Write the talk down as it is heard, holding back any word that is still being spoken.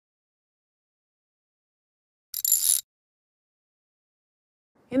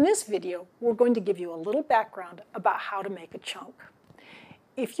In this video, we're going to give you a little background about how to make a chunk.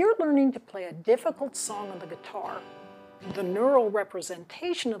 If you're learning to play a difficult song on the guitar, the neural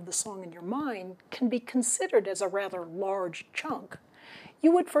representation of the song in your mind can be considered as a rather large chunk.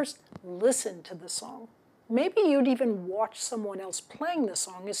 You would first listen to the song. Maybe you'd even watch someone else playing the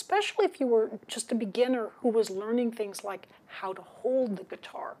song, especially if you were just a beginner who was learning things like how to hold the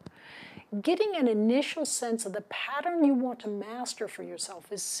guitar. Getting an initial sense of the pattern you want to master for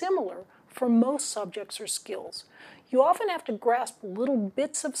yourself is similar for most subjects or skills. You often have to grasp little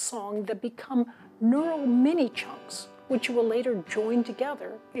bits of song that become neural mini chunks, which you will later join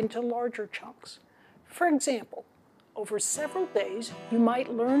together into larger chunks. For example, over several days, you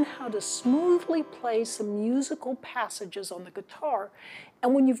might learn how to smoothly play some musical passages on the guitar,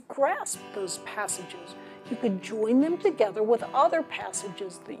 and when you've grasped those passages, you could join them together with other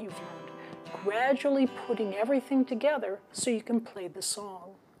passages that you've learned, gradually putting everything together so you can play the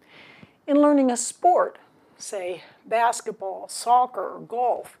song. In learning a sport, say basketball, soccer, or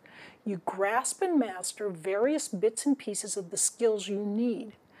golf, you grasp and master various bits and pieces of the skills you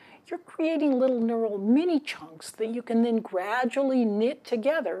need. You're creating little neural mini chunks that you can then gradually knit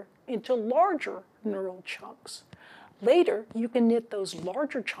together into larger neural chunks. Later, you can knit those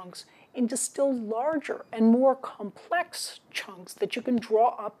larger chunks into still larger and more complex chunks that you can draw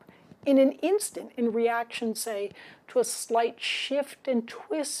up in an instant in reaction, say, to a slight shift and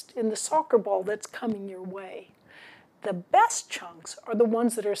twist in the soccer ball that's coming your way. The best chunks are the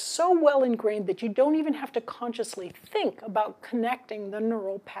ones that are so well ingrained that you don't even have to consciously think about connecting the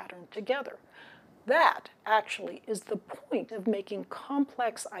neural pattern together. That actually is the point of making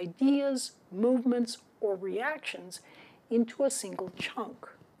complex ideas, movements, or reactions into a single chunk.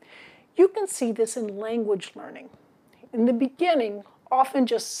 You can see this in language learning. In the beginning, often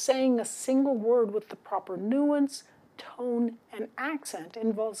just saying a single word with the proper nuance, tone, and accent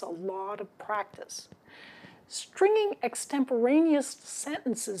involves a lot of practice. Stringing extemporaneous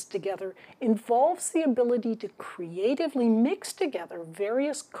sentences together involves the ability to creatively mix together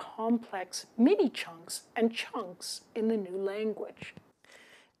various complex mini chunks and chunks in the new language.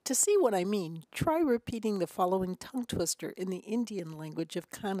 To see what I mean, try repeating the following tongue twister in the Indian language of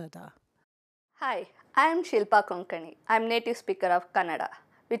Kannada. Hi, I am Shilpa Konkani. I am native speaker of Kannada,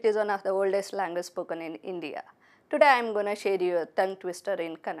 which is one of the oldest languages spoken in India. Today I am going to share you a tongue twister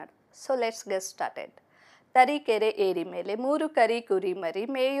in Kannada. So let's get started. Tarikere ಏರಿ ಮೇಲೆ ಮೂರು ಕರಿ ಕುರಿ ಮರಿ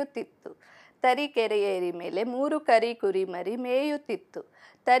ಮೇಯುತ್ತಿತ್ತು. ತರೀಕೆರೆ ಏರಿ ಮೇಲೆ ಮೂರು ಕರಿ ಕುರಿ ಮರಿ ಮೇಯುತ್ತಿತ್ತು.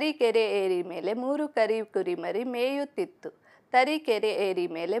 ತರೀಕೆರೆ ಏರಿ ಮೇಲೆ ಮೂರು ಕರಿ ಕುರಿ ಮರಿ ಮೇಯುತ್ತಿತ್ತು. ತರೀಕೆರೆ ಏರಿ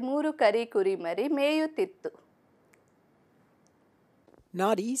ಮೇಲೆ ಮೂರು ಕರಿ ಕುರಿ ಮರಿ ಮೇಯುತ್ತಿತ್ತು.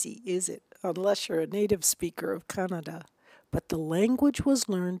 Not easy, is it, unless you're a native speaker of Kannada, but the language was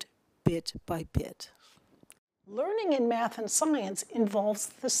learned bit by bit. Learning in math and science involves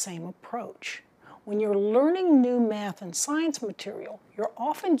the same approach. When you're learning new math and science material, you're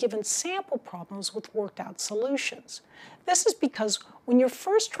often given sample problems with worked out solutions. This is because when you're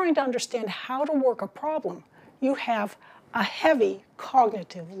first trying to understand how to work a problem, you have a heavy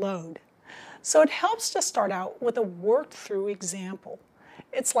cognitive load. So it helps to start out with a worked through example.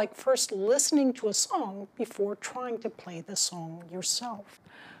 It's like first listening to a song before trying to play the song yourself.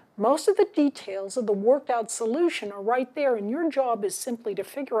 Most of the details of the worked out solution are right there, and your job is simply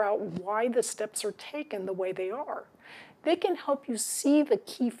to figure out why the steps are taken the way they are. They can help you see the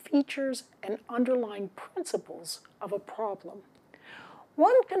key features and underlying principles of a problem.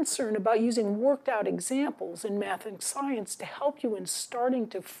 One concern about using worked out examples in math and science to help you in starting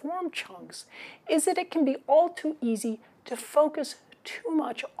to form chunks is that it can be all too easy to focus too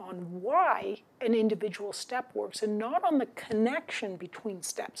much on why an individual step works and not on the connection between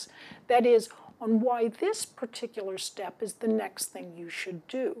steps. That is, on why this particular step is the next thing you should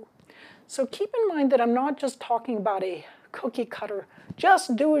do. So keep in mind that I'm not just talking about a cookie cutter,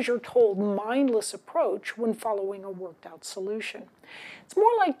 just do as you're told, mindless approach when following a worked out solution. It's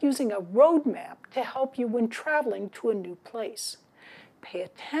more like using a roadmap to help you when traveling to a new place. Pay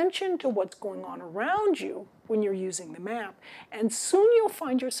attention to what's going on around you when you're using the map, and soon you'll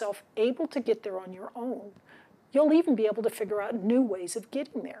find yourself able to get there on your own. You'll even be able to figure out new ways of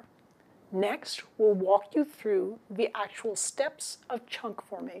getting there. Next, we'll walk you through the actual steps of chunk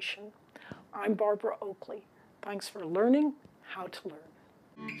formation. I'm Barbara Oakley. Thanks for learning how to learn.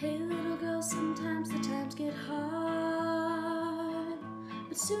 Hey little girl, sometimes the times get hard,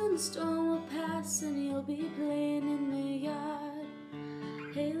 but soon the storm will pass and you'll be playing in the yard.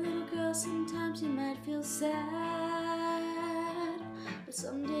 Hey little girl, sometimes you might feel sad, but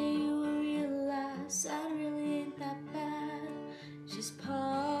someday you will realize